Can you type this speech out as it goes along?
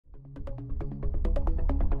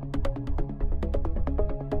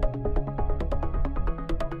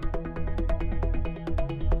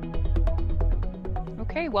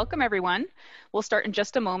welcome everyone. We'll start in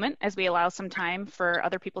just a moment as we allow some time for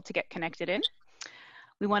other people to get connected in.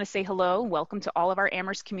 We want to say hello, welcome to all of our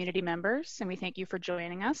Amherst community members, and we thank you for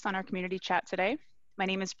joining us on our community chat today. My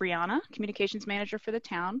name is Brianna, Communications Manager for the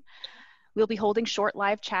town. We'll be holding short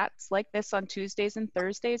live chats like this on Tuesdays and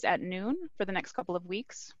Thursdays at noon for the next couple of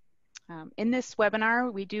weeks. In this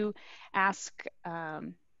webinar, we do ask,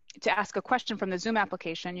 to ask a question from the Zoom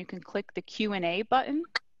application, you can click the Q&A button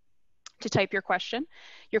to type your question.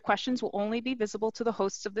 Your questions will only be visible to the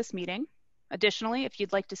hosts of this meeting. Additionally, if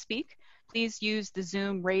you'd like to speak, please use the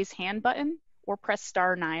Zoom raise hand button or press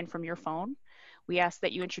 *9 from your phone. We ask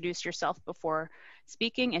that you introduce yourself before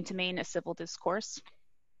speaking and to maintain a civil discourse.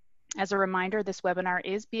 As a reminder, this webinar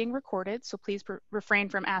is being recorded, so please refrain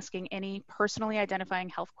from asking any personally identifying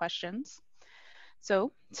health questions.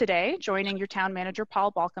 So today, joining your town manager,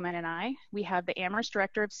 Paul Balkeman, and I, we have the Amherst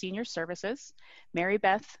Director of Senior Services, Mary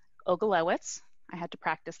Beth Ogulewicz. I had to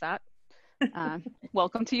practice that.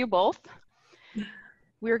 Welcome to you both.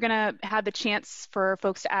 We're going to have the chance for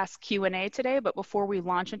folks to ask Q&A today, but before we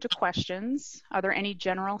launch into questions, are there any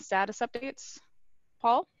general status updates?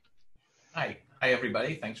 Paul? Hi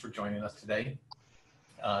everybody. Thanks for joining us today.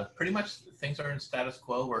 Pretty much things are in status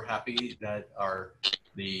quo. We're happy that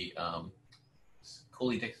the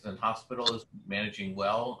Cooley-Dixon Hospital is managing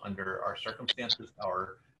well under our circumstances.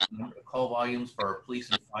 Our call volumes for our police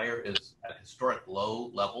and fire is at historic low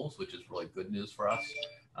levels, which is really good news for us.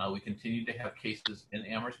 We continue to have cases in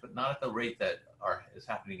Amherst, but not at the rate that is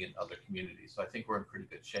happening in other communities. So I think we're in pretty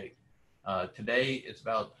good shape. Today, it's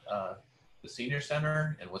about the senior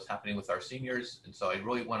center and what's happening with our seniors. And so I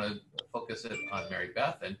really want to focus it on Mary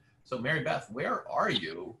Beth. And so Mary Beth, where are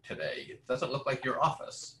you today? It doesn't look like your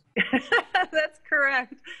office. That's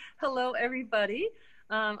correct. Hello, everybody.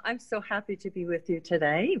 I'm so happy to be with you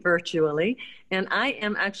today virtually. And I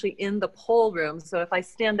am actually in the poll room. So if I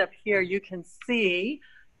stand up here, you can see,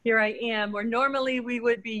 here I am, where normally we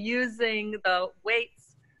would be using the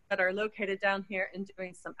weights that are located down here and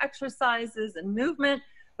doing some exercises and movement.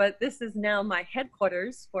 But this is now my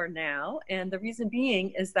headquarters for now. And the reason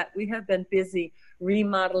being is that we have been busy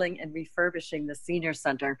remodeling and refurbishing the senior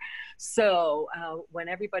center. So when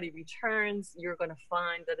everybody returns, you're going to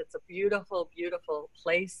find that it's a beautiful, beautiful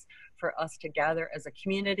place for us to gather as a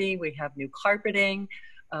community. We have new carpeting.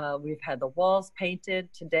 We've had the walls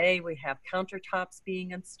painted. Today we have countertops being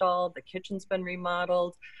installed. The kitchen's been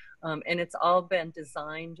remodeled. And it's all been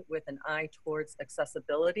designed with an eye towards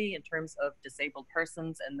accessibility in terms of disabled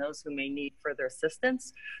persons and those who may need further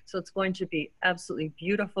assistance. So it's going to be absolutely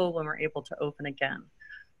beautiful when we're able to open again.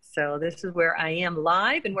 So this is where I am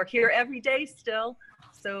live, and we're here every day still.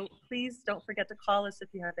 So please don't forget to call us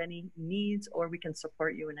if you have any needs or we can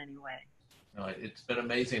support you in any way. It's been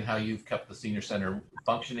amazing how you've kept the senior center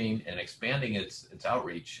functioning and expanding its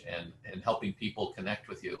outreach and helping people connect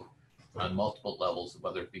with you on multiple levels,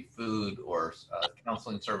 whether it be food or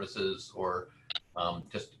counseling services or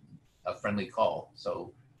just a friendly call.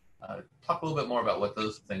 So talk a little bit more about what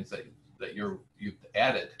those things that you've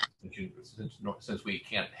added since we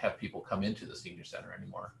can't have people come into the senior center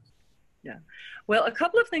anymore. Yeah, well, a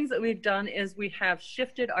couple of things that we've done is we have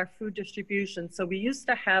shifted our food distribution. So we used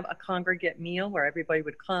to have a congregate meal where everybody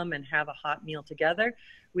would come and have a hot meal together.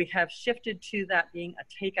 We have shifted to that being a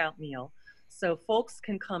takeout meal. So folks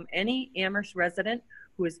can come, any Amherst resident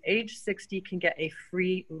who is age 60 can get a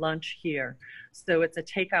free lunch here. So it's a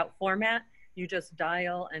takeout format. You just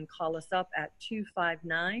dial and call us up at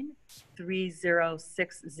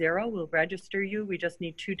 259-3060. We'll register you. We just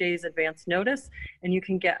need 2 days advance notice, and you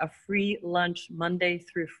can get a free lunch Monday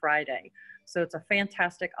through Friday. So it's a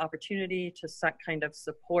fantastic opportunity to kind of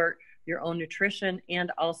support your own nutrition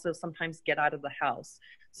and also sometimes get out of the house.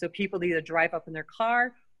 So people either drive up in their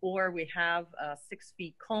car, or we have 6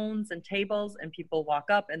 feet cones and tables, and people walk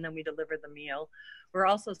up and then we deliver the meal. We're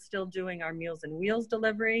also still doing our Meals and Wheels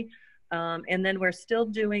delivery. And then we're still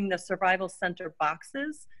doing the Survival Center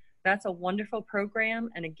boxes. That's a wonderful program.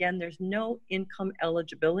 And again, there's no income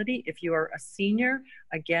eligibility. If you are a senior,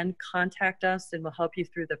 again, contact us and we'll help you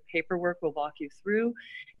through the paperwork. We'll walk you through.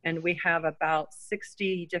 And we have about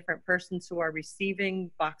 60 different persons who are receiving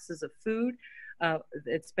boxes of food.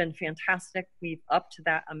 It's been fantastic. We've upped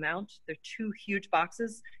that amount. They're 2 huge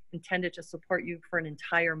boxes intended to support you for an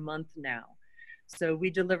entire month now. So we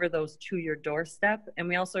deliver those to your doorstep. And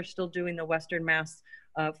we also are still doing the Western Mass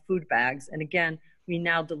food bags. And again, we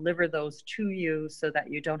now deliver those to you so that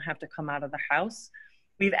you don't have to come out of the house.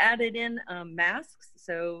 We've added in masks.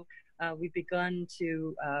 So we've begun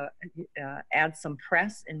to add some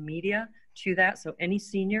press and media to that. So any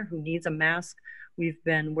senior who needs a mask, we've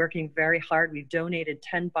been working very hard. We've donated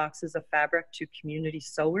 10 boxes of fabric to community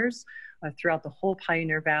sewers throughout the whole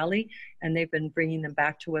Pioneer Valley, and they've been bringing them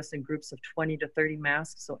back to us in groups of 20 to 30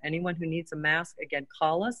 masks. So anyone who needs a mask, again,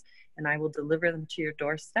 call us and I will deliver them to your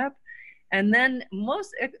doorstep. And then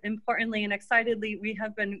most importantly and excitedly, we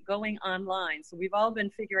have been going online. So we've all been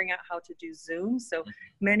figuring out how to do Zoom. So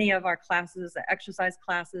many of our classes, the exercise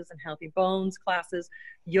classes and healthy bones classes,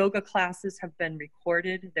 yoga classes have been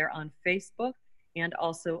recorded. They're on Facebook and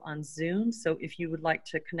also on Zoom. So if you would like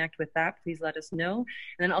to connect with that, please let us know.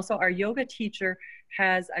 And then also our yoga teacher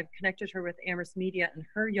I've connected her with Amherst Media, and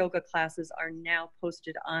her yoga classes are now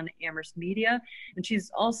posted on Amherst Media. And she's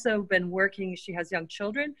also been working, she has young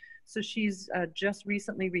children, so she's just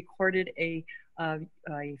recently recorded a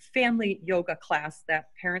family yoga class that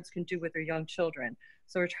parents can do with their young children.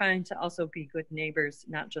 So we're trying to also be good neighbors,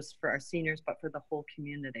 not just for our seniors, but for the whole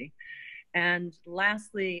community. And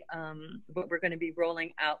lastly, what we're going to be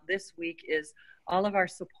rolling out this week is all of our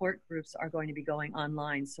support groups are going to be going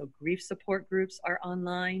online. So grief support groups are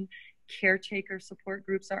online, caretaker support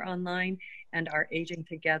groups are online, and our Aging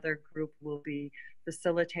Together group will be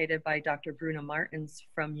facilitated by Dr. Bruna Martins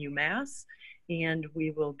from UMass, and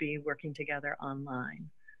we will be working together online.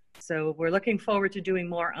 So we're looking forward to doing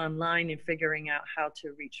more online and figuring out how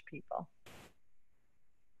to reach people.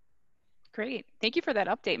 Great. Thank you for that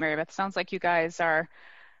update, Mary Beth. Sounds like you guys are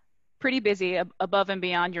pretty busy above and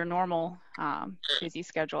beyond your normal busy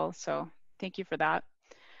schedule. So thank you for that.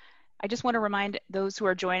 I just want to remind those who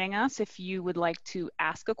are joining us, if you would like to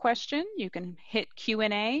ask a question, you can hit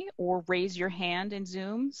Q&A or raise your hand in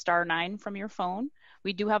Zoom, *9 from your phone.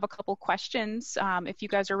 We do have a couple questions if you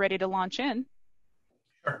guys are ready to launch in.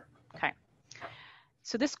 Sure. Okay.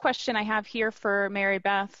 So this question I have here for Mary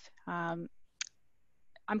Beth.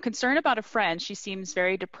 I'm concerned about a friend. She seems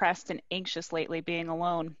very depressed and anxious lately, being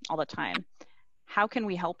alone all the time. How can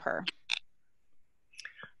we help her?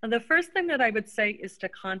 The first thing that I would say is to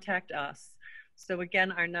contact us. So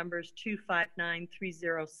again, our number is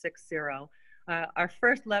 259-3060. Our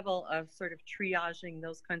first level of sort of triaging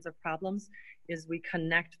those kinds of problems is we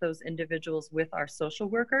connect those individuals with our social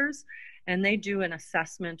workers, and they do an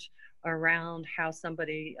assessment around how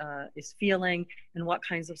somebody is feeling and what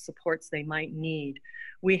kinds of supports they might need.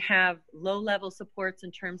 We have low-level supports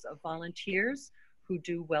in terms of volunteers who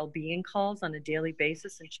do well-being calls on a daily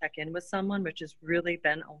basis and check in with someone, which has really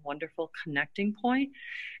been a wonderful connecting point.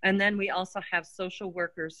 And then we also have social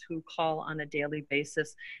workers who call on a daily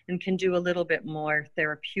basis and can do a little bit more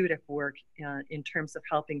therapeutic work in terms of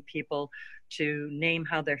helping people to name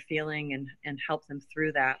how they're feeling and help them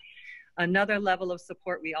through that. Another level of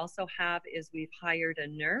support we also have is we've hired a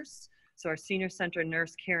nurse. So our senior center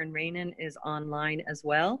nurse, Karen Rainin, is online as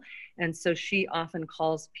well. And so she often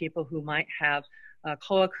calls people who might have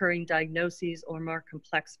co-occurring diagnoses or more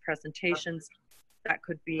complex presentations. That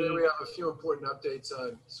could be... Then we have a few important updates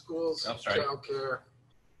on schools, childcare,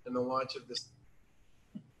 and the launch of this.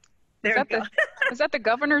 Is that the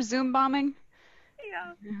governor Zoom bombing?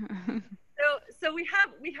 Yeah. So we have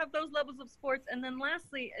those levels of sports. And then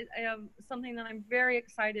lastly, something that I'm very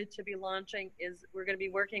excited to be launching is we're going to be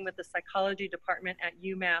working with the psychology department at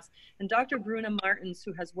UMass. And Dr. Bruna Martins,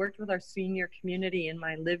 who has worked with our senior community in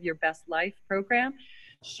my Live Your Best Life program,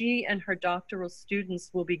 she and her doctoral students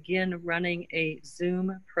will begin running a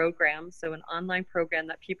Zoom program, so an online program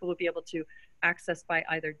that people will be able to access by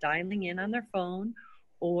either dialing in on their phone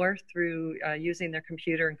or through using their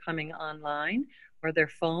computer and coming online, or their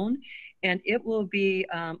phone. And it will be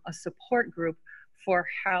a support group for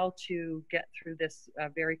how to get through this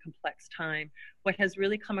very complex time. What has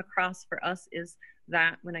really come across for us is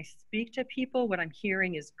that when I speak to people, what I'm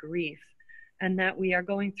hearing is grief, and that we are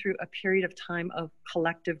going through a period of time of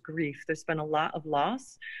collective grief. There's been a lot of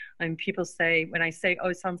loss. And people say, when I say, oh,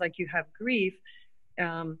 it sounds like you have grief,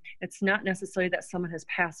 it's not necessarily that someone has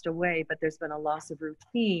passed away, but there's been a loss of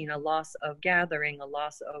routine, a loss of gathering, a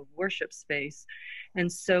loss of worship space.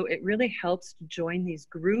 And so it really helps to join these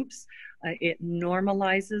groups. It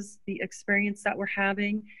normalizes the experience that we're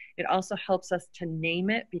having. It also helps us to name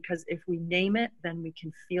it, because if we name it, then we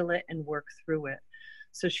can feel it and work through it.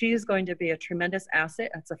 So she is going to be a tremendous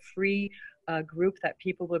asset. It's a free group that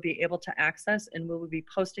people will be able to access, and we will be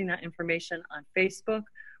posting that information on Facebook.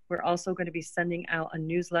 We're also going to be sending out a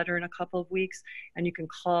newsletter in a couple of weeks, and you can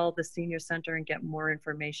call the Senior Center and get more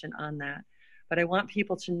information on that. But I want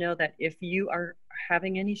people to know that if you are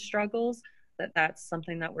having any struggles, that's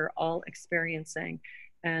something that we're all experiencing,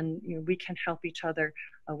 and we can help each other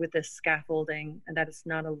with this scaffolding, and that it's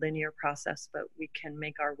not a linear process, but we can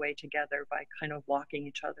make our way together by kind of walking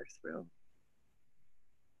each other through.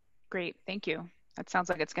 Great, thank you. That sounds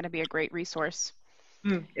like it's going to be a great resource.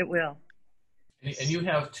 It will. And you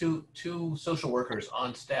have two social workers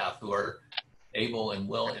on staff who are able and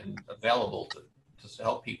willing and available to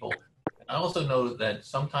help people. I also know that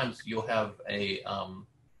sometimes you'll have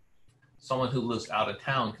someone who lives out of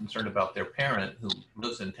town concerned about their parent who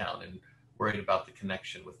lives in town and worried about the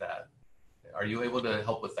connection with that. Are you able to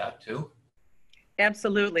help with that too?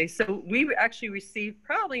 Absolutely. So we actually receive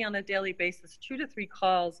probably on a daily basis 2 to 3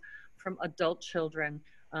 calls from adult children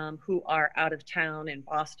who are out of town in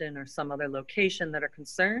Boston or some other location that are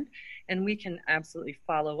concerned, and we can absolutely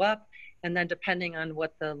follow up. And then depending on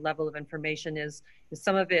what the level of information is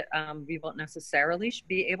some of it we won't necessarily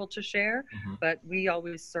be able to share, but we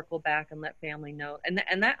always circle back and let family know.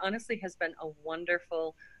 And that honestly has been a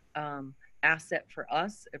wonderful asset for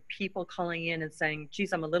us, of people calling in and saying,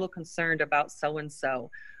 geez, I'm a little concerned about so-and-so,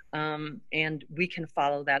 and we can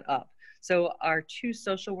follow that up. So our 2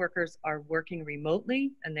 social workers are working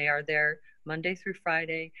remotely, and they are there Monday through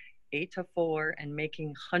Friday, 8 to 4, and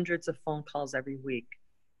making hundreds of phone calls every week.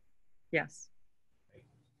 Yes.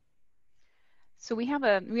 So we have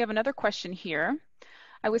another question here.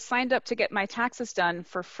 I was signed up to get my taxes done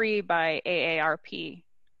for free by AARP.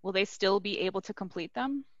 Will they still be able to complete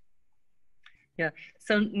them? Yeah,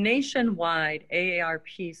 so nationwide,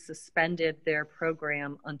 AARP suspended their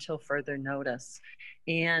program until further notice.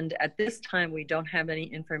 And at this time, we don't have any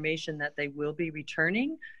information that they will be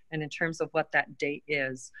returning and in terms of what that date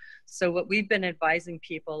is. So what we've been advising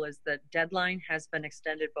people is the deadline has been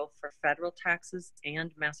extended both for federal taxes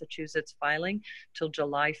and Massachusetts filing till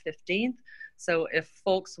July 15th. So if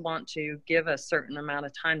folks want to give a certain amount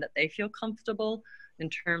of time that they feel comfortable in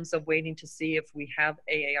terms of waiting to see if we have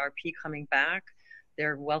AARP coming back,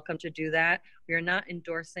 they're welcome to do that. We are not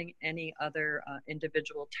endorsing any other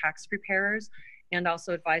individual tax preparers, and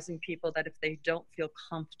also advising people that if they don't feel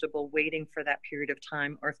comfortable waiting for that period of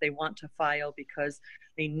time, or if they want to file because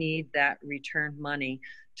they need that return money,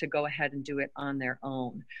 to go ahead and do it on their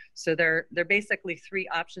own. So there are basically 3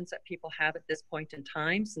 options that people have at this point in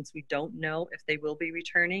time, since we don't know if they will be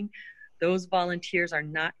returning. Those volunteers are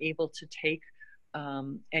not able to take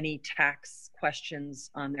any tax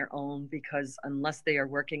questions on their own, because unless they are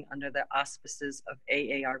working under the auspices of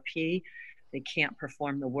AARP, they can't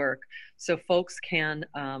perform the work. So folks can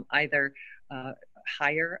either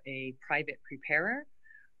hire a private preparer.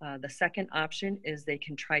 The second option is they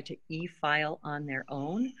can try to e-file on their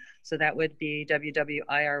own. So that would be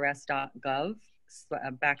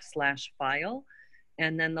www.irs.gov/file.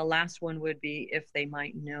 And then the last one would be if they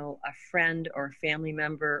might know a friend or a family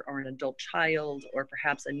member or an adult child or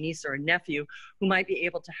perhaps a niece or a nephew who might be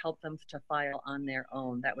able to help them to file on their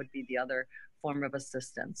own. That would be the other form of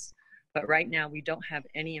assistance. But right now, we don't have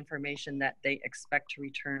any information that they expect to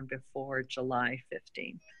return before July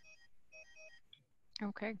 15th.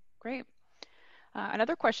 Okay, great.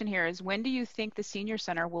 Another question here is, when do you think the senior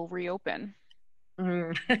center will reopen?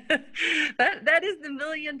 That is the $1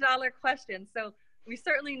 million question. So we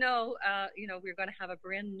certainly know, we're going to have a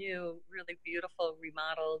brand new, really beautiful,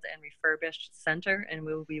 remodeled and refurbished center, and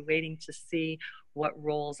we'll be waiting to see what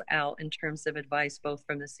rolls out in terms of advice, both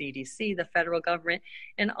from the CDC, the federal government,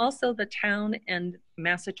 and also the town and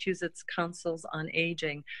Massachusetts Councils on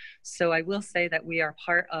Aging. So I will say that we are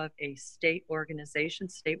part of a state organization,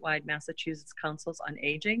 statewide Massachusetts Councils on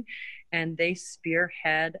Aging, and they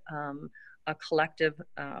spearhead a collective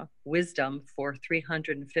wisdom for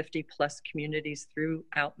 350 plus communities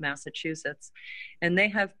throughout Massachusetts. And they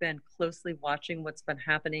have been closely watching what's been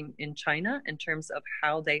happening in China in terms of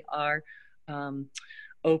how they are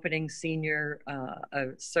opening senior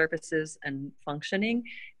services and functioning,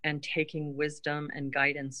 and taking wisdom and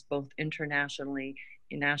guidance both internationally,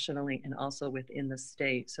 nationally, and also within the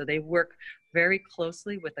state. So they work very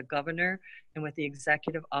closely with the governor and with the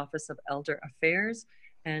Executive Office of Elder Affairs,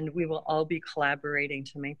 and we will all be collaborating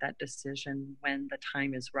to make that decision when the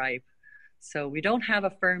time is ripe. So we don't have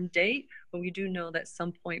a firm date, but we do know that at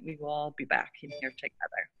some point we will all be back in here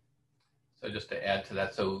together. So just to add to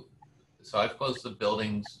that, so I've closed the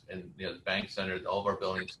buildings and the bank center, all of our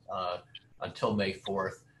buildings until May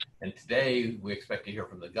 4th. And today we expect to hear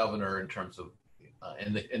from the governor in terms of,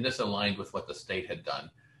 and this aligned with what the state had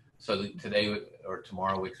done. So today or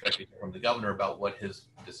tomorrow we expect to hear from the governor about what his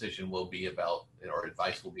decision will be about, or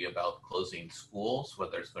advice will be about closing schools,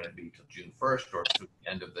 whether it's going to be till June 1st or to the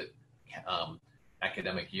end of the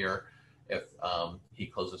academic year. If he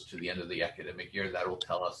closes to the end of the academic year, that will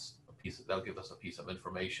tell us that'll give us a piece of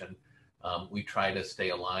information. We try to stay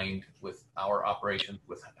aligned with our operations,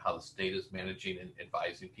 with how the state is managing and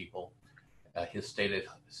advising people. His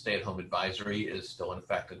stay-at-home advisory is still in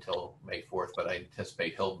effect until May 4th, but I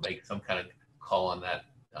anticipate he'll make some kind of call on that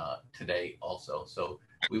today also. So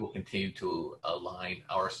we will continue to align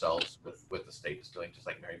ourselves with what the state is doing, just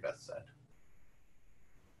like Mary Beth said.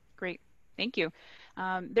 Great, thank you.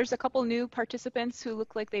 There's a couple new participants who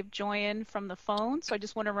look like they've joined from the phone. So I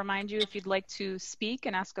just want to remind you, if you'd like to speak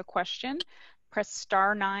and ask a question, press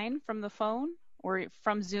 *9 from the phone, or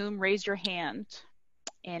from Zoom, raise your hand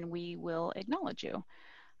and we will acknowledge you.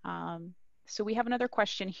 So we have another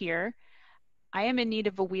question here. I am in need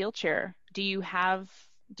of a wheelchair. Do you have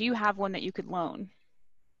one that you could loan?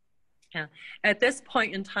 Yeah. At this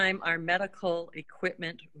point in time, our medical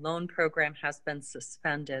equipment loan program has been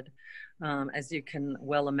suspended. As you can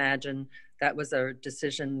well imagine, that was a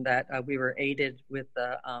decision that we were aided with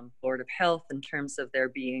the Board of Health in terms of there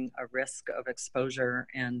being a risk of exposure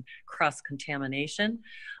and cross-contamination.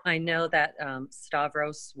 I know that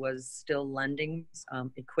Stavros was still lending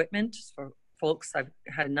equipment for folks. I've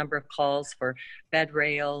had a number of calls for bed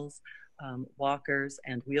rails, walkers,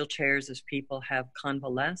 and wheelchairs as people have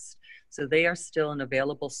convalesced. So they are still an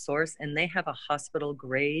available source, and they have a hospital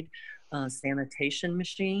grade sanitation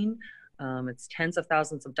machine. It's tens of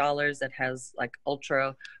thousands of dollars. It has like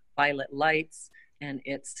ultraviolet lights, and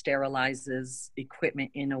it sterilizes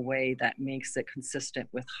equipment in a way that makes it consistent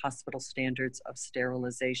with hospital standards of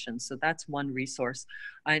sterilization. So that's one resource.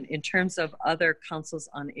 And in terms of other councils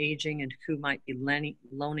on aging and who might be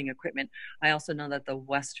loaning equipment, I also know that the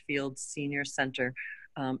Westfield Senior Center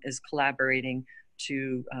is collaborating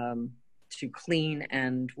to clean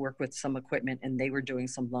and work with some equipment, and they were doing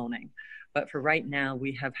some loaning. But for right now,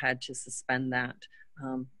 we have had to suspend that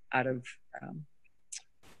out of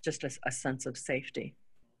just a sense of safety.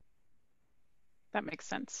 That makes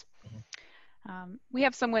sense. We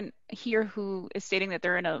have someone here who is stating that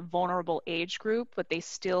they're in a vulnerable age group, but they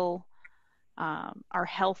still are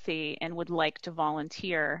healthy and would like to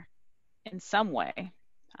volunteer in some way.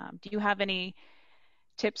 Do you have any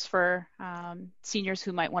tips for seniors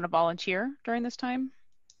who might want to volunteer during this time?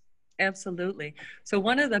 Absolutely. So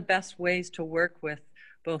one of the best ways to work with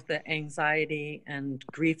both the anxiety and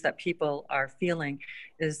grief that people are feeling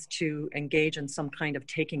is to engage in some kind of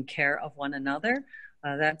taking care of one another.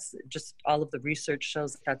 That's just, all of the research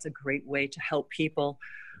shows that's a great way to help people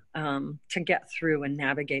to get through and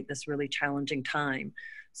navigate this really challenging time.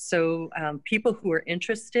 So people who are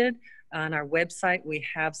interested, on our website, we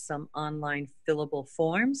have some online fillable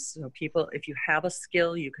forms. So people, if you have a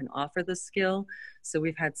skill, you can offer the skill. So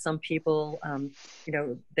we've had some people,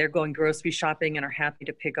 they're going grocery shopping and are happy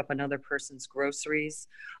to pick up another person's groceries.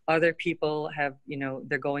 Other people have,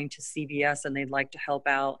 they're going to CVS and they'd like to help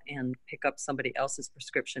out and pick up somebody else's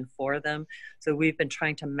prescription for them. So we've been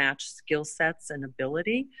trying to match skill sets and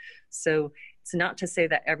ability. So it's not to say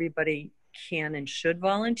that everybody can and should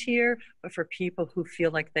volunteer, but for people who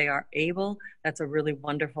feel like they are able, that's a really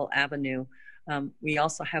wonderful avenue. We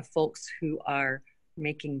also have folks who are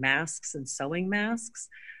making masks and sewing masks.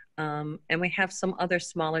 And we have some other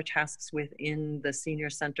smaller tasks within the senior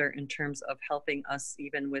center in terms of helping us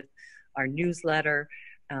even with our newsletter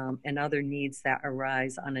and other needs that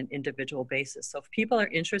arise on an individual basis. So if people are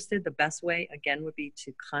interested, the best way, again, would be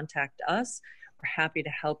to contact us. We're happy to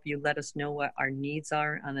help you. Let us know what our needs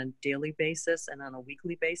are on a daily basis and on a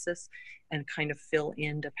weekly basis, and kind of fill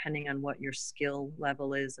in depending on what your skill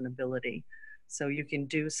level is and ability. So you can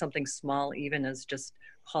do something small, even as just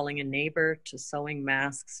calling a neighbor, to sewing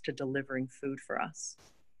masks, to delivering food for us.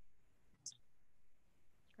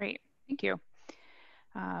 Great, thank you.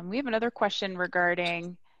 We have another question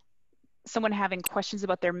regarding someone having questions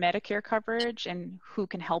about their Medicare coverage and who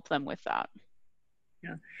can help them with that.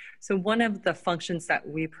 Yeah. So one of the functions that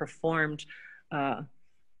we performed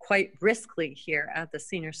quite briskly here at the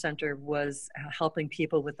Senior Center was helping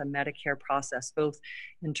people with the Medicare process, both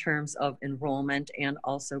in terms of enrollment and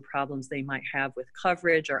also problems they might have with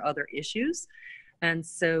coverage or other issues. And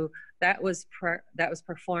so that was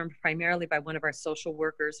performed primarily by one of our social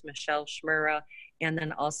workers, Michelle Schmura, and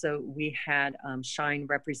then also we had SHINE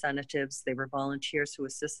representatives. They were volunteers who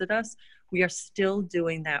assisted us. We are still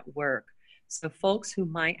doing that work. So folks who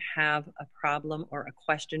might have a problem or a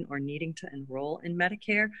question or needing to enroll in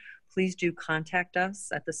Medicare, please do contact us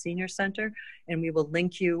at the Senior Center, and we will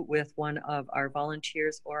link you with one of our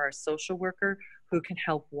volunteers or our social worker who can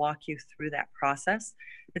help walk you through that process.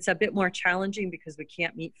 It's a bit more challenging because we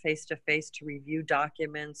can't meet face-to-face to review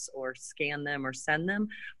documents or scan them or send them,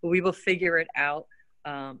 but we will figure it out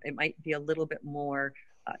It might be a little bit more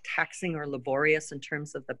taxing or laborious in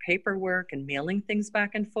terms of the paperwork and mailing things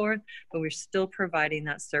back and forth, but we're still providing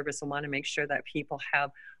that service and want to make sure that people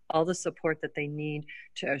have all the support that they need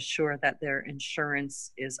to assure that their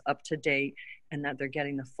insurance is up to date and that they're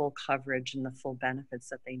getting the full coverage and the full benefits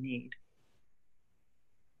that they need.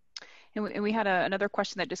 And we had another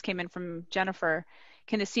question that just came in from Jennifer.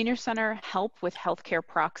 Can the Senior Center help with healthcare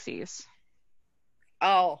proxies?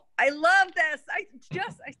 Oh, I love this. I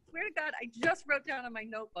swear to God, I just wrote down on my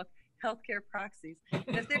notebook, healthcare proxies.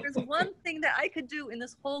 If there was one thing that I could do in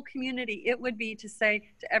this whole community, it would be to say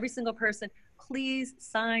to every single person, please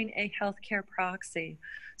sign a healthcare proxy.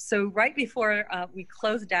 So right before we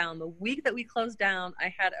closed down, the week that we closed down,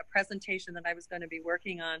 I had a presentation that I was going to be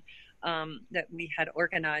working on that we had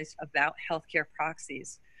organized about healthcare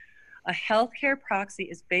proxies. A healthcare proxy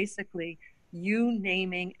is basically you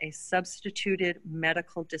naming a substituted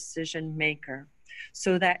medical decision maker,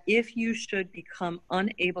 so that if you should become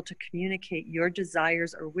unable to communicate your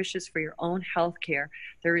desires or wishes for your own health care,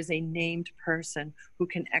 there is a named person who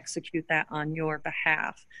can execute that on your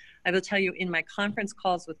behalf. I will tell you, in my conference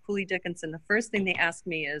calls with Cooley Dickinson, the first thing they ask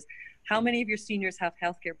me is, how many of your seniors have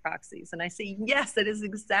healthcare proxies? And I say, yes, that is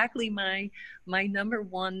exactly my number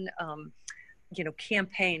one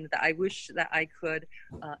campaign that I wish that I could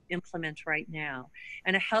implement right now.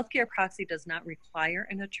 And a healthcare proxy does not require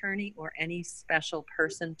an attorney or any special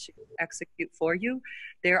person to execute for you.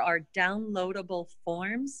 There are downloadable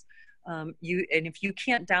forms. And if you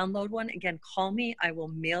can't download one, again, call me. I will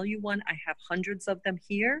mail you one. I have hundreds of them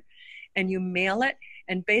here. And you mail it.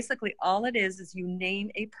 And basically all it is you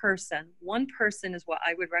name a person. One person is what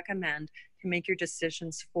I would recommend to make your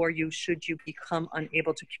decisions for you should you become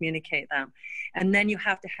unable to communicate them. And then you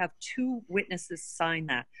have to have 2 witnesses sign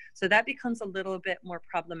that. So that becomes a little bit more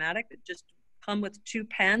problematic. Just come with 2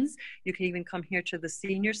 pens. You can even come here to the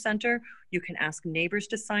Senior Center. You can ask neighbors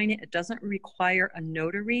to sign it. It doesn't require a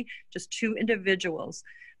notary, just 2 individuals.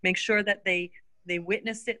 Make sure that they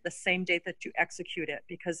witness it the same date that you execute it,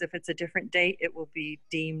 because if it's a different date, it will be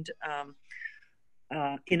deemed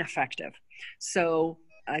ineffective. So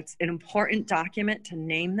it's an important document to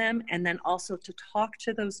name them, and then also to talk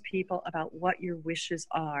to those people about what your wishes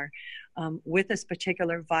are. With this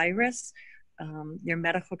particular virus, your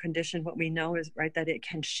medical condition, what we know is, right, that it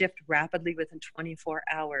can shift rapidly within 24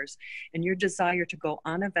 hours. And your desire to go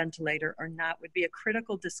on a ventilator or not would be a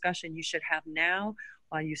critical discussion you should have now,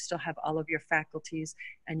 while you still have all of your faculties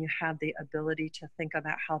and you have the ability to think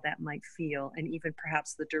about how that might feel, and even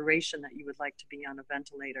perhaps the duration that you would like to be on a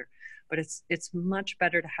ventilator. But it's much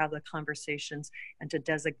better to have the conversations and to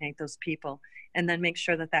designate those people, and then make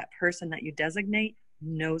sure that that person that you designate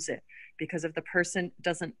knows it. Because if the person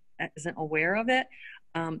isn't aware of it,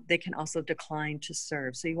 they can also decline to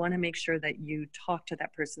serve. So you want to make sure that you talk to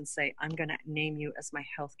that person, say, I'm going to name you as my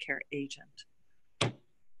healthcare agent.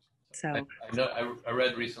 So I know I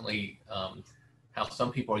read recently how some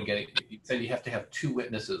people are getting, you said you have to have 2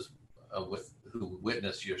 witnesses who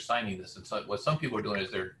witness you're signing this. And so what some people are doing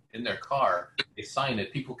is they're in their car, they sign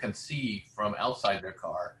it, people can see from outside their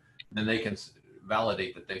car, and then they can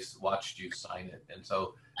validate that they watched you sign it. And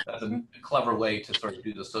so that's a clever way to sort of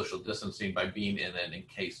do the social distancing by being in an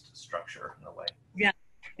encased structure in a way. Yeah.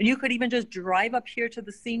 And you could even just drive up here to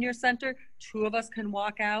the Senior Center. 2 of us can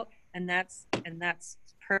walk out, and that's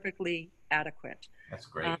perfectly adequate. That's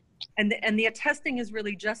great. And the attesting is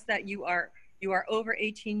really just that you are over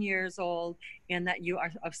 18 years old and that you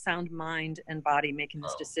are of sound mind and body making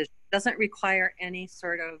this decision. It doesn't require any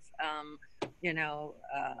sort of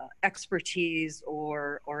expertise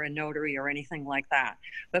or a notary or anything like that.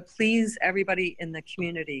 But please, everybody in the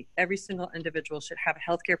community, every single individual should have a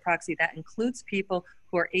healthcare proxy. That includes people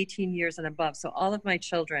who are 18 years and above. So all of my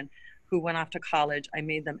children who went off to college, I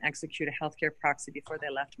made them execute a healthcare proxy before they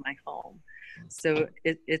left my home. So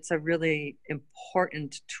it's a really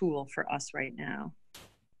important tool for us right now.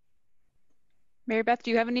 Mary Beth,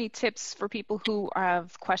 do you have any tips for people who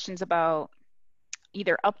have questions about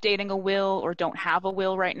either updating a will or don't have a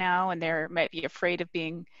will right now and they might be afraid of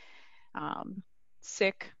being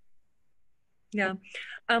sick? Yeah,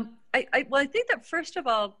 I think that first of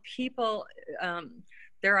all, people,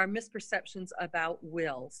 there are misperceptions about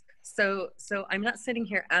wills. So I'm not sitting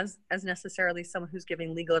here as necessarily someone who's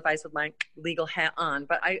giving legal advice with my legal hat on,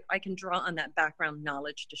 but I can draw on that background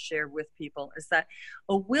knowledge to share with people, is that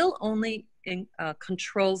a will only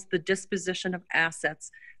controls the disposition of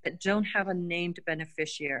assets that don't have a named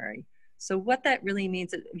beneficiary. So what that really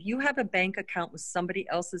means is if you have a bank account with somebody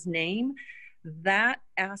else's name, that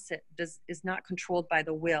asset is not controlled by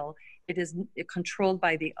the will. It is controlled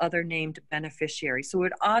by the other named beneficiary. So it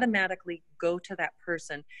would automatically go to that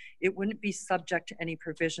person. It wouldn't be subject to any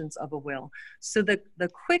provisions of a will. So the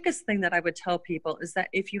quickest thing that I would tell people is that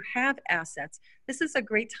if you have assets, this is a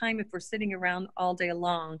great time, if we're sitting around all day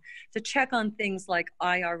long, to check on things like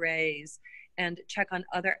IRAs and check on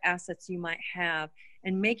other assets you might have,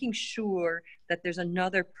 and making sure that there's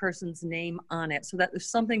another person's name on it, so that if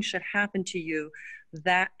something should happen to you,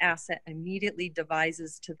 that asset immediately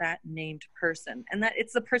devises to that named person, and that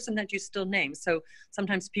it's the person that you still name. So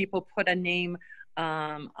sometimes people put a name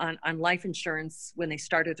on life insurance when they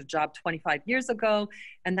started a job 25 years ago,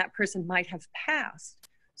 and that person might have passed.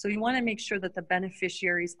 So you want to make sure that the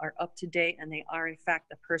beneficiaries are up to date and they are in fact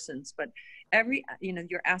the persons. But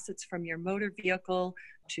your assets, from your motor vehicle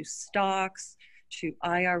to stocks to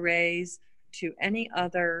IRAs to any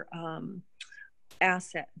other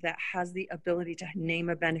asset that has the ability to name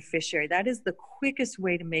a beneficiary, that is the quickest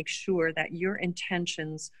way to make sure that your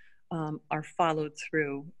intentions are followed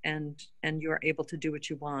through and you're able to do what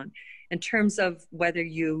you want. In terms of whether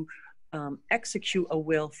you execute a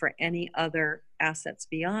will for any other assets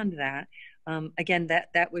beyond that, again,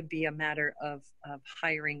 that would be a matter of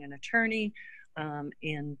hiring an attorney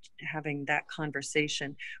and having that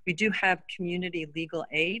conversation. We do have community legal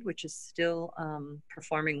aid, which is still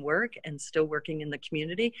performing work and still working in the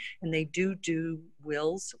community, and they do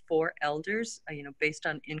wills for elders, based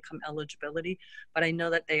on income eligibility. But I know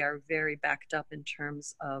that they are very backed up in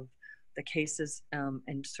terms of the cases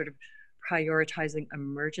and sort of prioritizing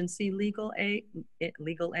emergency legal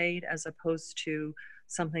aid as opposed to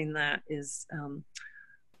something that is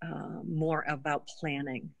more about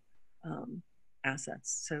planning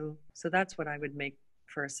assets. So that's what I would make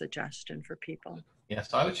for a suggestion for people. Yeah,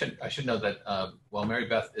 so I should know that while Mary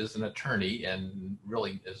Beth is an attorney and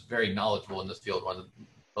really is very knowledgeable in this field, one of the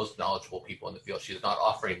most knowledgeable people in the field, she's not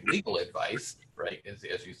offering legal advice, right, as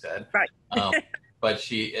you said. Right. But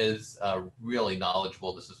she is really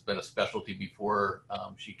knowledgeable. This has been a specialty before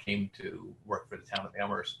she came to work for the town of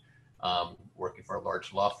Amherst, working for a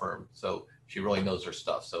large law firm. So she really knows her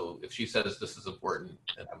stuff. So if she says this is important,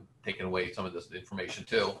 and I'm taking away some of this information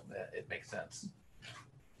too, it makes sense.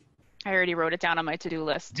 I already wrote it down on my to-do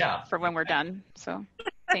list for when we're done. So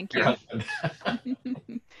thank you.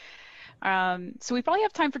 So we probably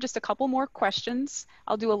have time for just a couple more questions.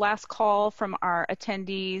 I'll do a last call from our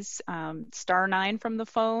attendees. *9 from the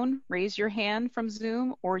phone, raise your hand from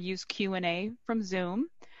Zoom, or use Q&A from Zoom.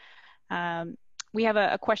 We have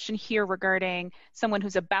a question here regarding someone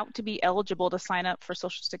who's about to be eligible to sign up for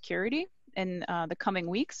Social Security in the coming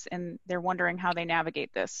weeks, and they're wondering how they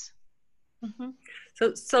navigate this. Mm-hmm.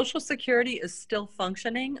 So Social Security is still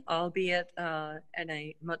functioning, albeit in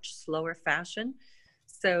a much slower fashion.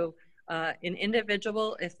 So an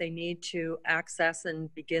individual, if they need to access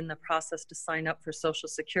and begin the process to sign up for Social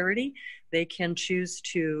Security, they can choose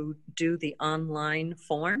to do the online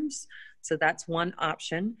forms. So that's one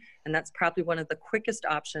option, and that's probably one of the quickest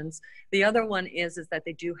options. The other one is that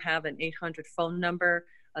they do have an 800 phone number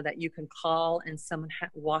that you can call and someone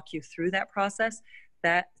walk you through that process.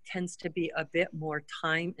 That tends to be a bit more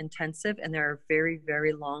time intensive, and there are very,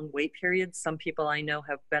 very long wait periods. Some people I know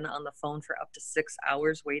have been on the phone for up to 6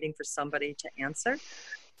 hours waiting for somebody to answer.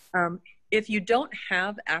 If you don't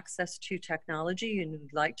have access to technology and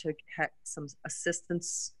you'd like to have some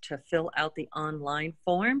assistance to fill out the online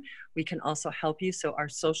form, we can also help you. So our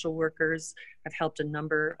social workers have helped a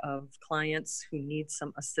number of clients who need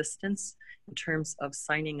some assistance in terms of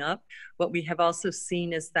signing up. What we have also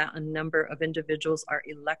seen is that a number of individuals are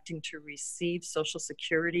electing to receive Social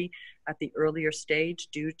Security at the earlier stage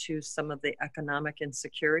due to some of the economic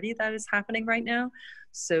insecurity that is happening right now.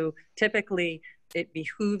 So typically, it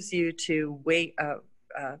behooves you to wait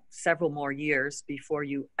several more years before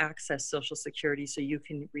you access Social Security so you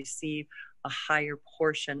can receive a higher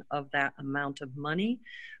portion of that amount of money.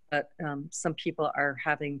 But some people are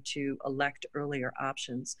having to elect earlier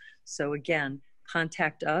options. So again,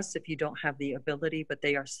 contact us if you don't have the ability, but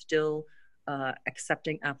they are still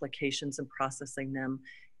accepting applications and processing them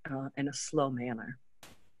in a slow manner.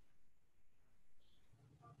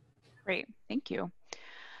 Great, thank you.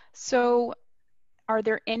 So are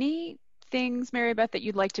there any things, Mary Beth, that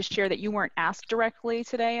you'd like to share that you weren't asked directly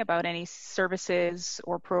today about any services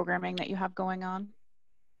or programming that you have going on?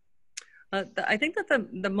 I think that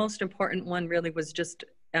the most important one really was just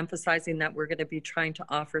emphasizing that we're going to be trying to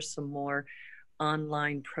offer some more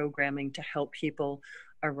online programming to help people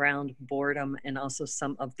around boredom and also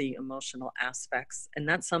some of the emotional aspects. And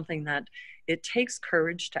that's something that it takes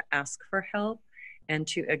courage to ask for help and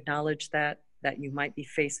to acknowledge that that you might be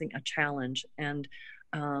facing a challenge. And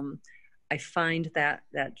I find that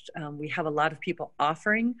we have a lot of people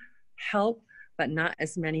offering help, but not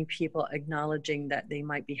as many people acknowledging that they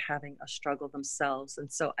might be having a struggle themselves.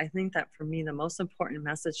 And so I think that for me, the most important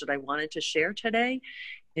message that I wanted to share today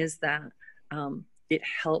is that it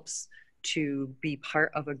helps to be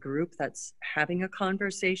part of a group that's having a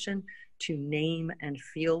conversation, to name and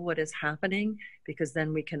feel what is happening, because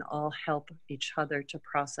then we can all help each other to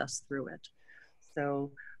process through it.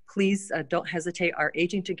 So please don't hesitate. Our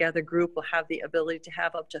Aging Together group will have the ability to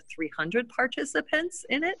have up to 300 participants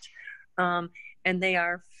in it. And they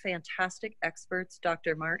are fantastic experts.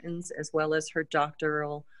 Dr. Martins, as well as her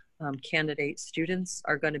doctoral candidate students,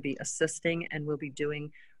 are going to be assisting, and we'll be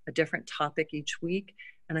doing a different topic each week.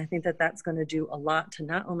 And I think that that's going to do a lot to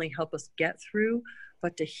not only help us get through,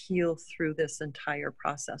 but to heal through this entire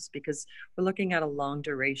process, because we're looking at a long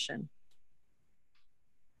duration.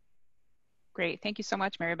 Great. Thank you so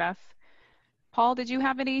much, Mary Beth. Paul, did you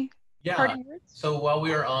have any parting words? So while we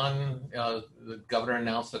were on, the governor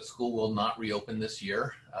announced that school will not reopen this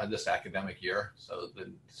year, this academic year. So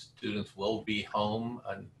the students will be home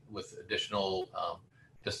with additional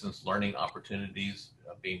distance learning opportunities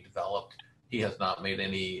being developed. He has not made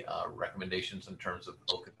any recommendations in terms of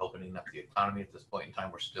opening up the economy at this point in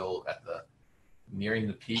time. We're still nearing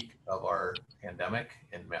the peak of our pandemic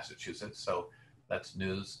in Massachusetts. So that's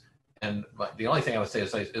news. But the only thing I would say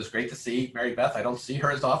is it's great to see Mary Beth. I don't see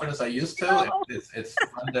her as often as I used to. No. It's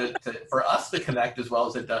fun for us to connect as well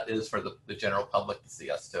as it is for the general public to see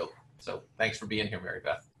us too. So thanks for being here, Mary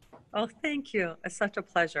Beth. Oh, thank you. It's such a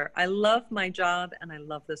pleasure. I love my job and I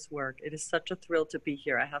love this work. It is such a thrill to be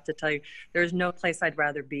here. I have to tell you, there's no place I'd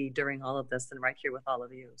rather be during all of this than right here with all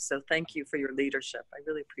of you. So thank you for your leadership. I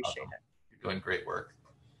really appreciate it. You're doing great work.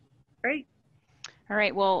 Great. All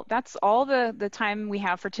right, well, that's all the time we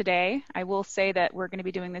have for today. I will say that we're going to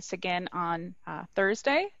be doing this again on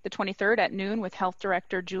Thursday, the 23rd at noon with Health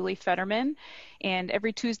Director Julie Fetterman, and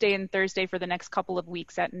every Tuesday and Thursday for the next couple of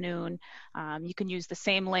weeks at noon. You can use the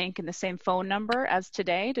same link and the same phone number as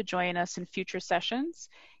today to join us in future sessions.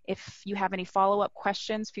 If you have any follow-up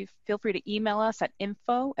questions, feel free to email us at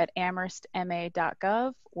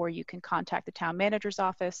info@amherstma.gov, or you can contact the town manager's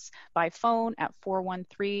office by phone at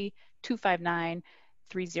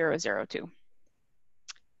 413-259-3002.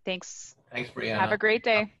 Thanks. Thanks, Brianna. Have a great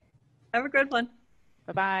day. Have a good one.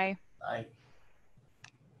 Bye-bye. Bye.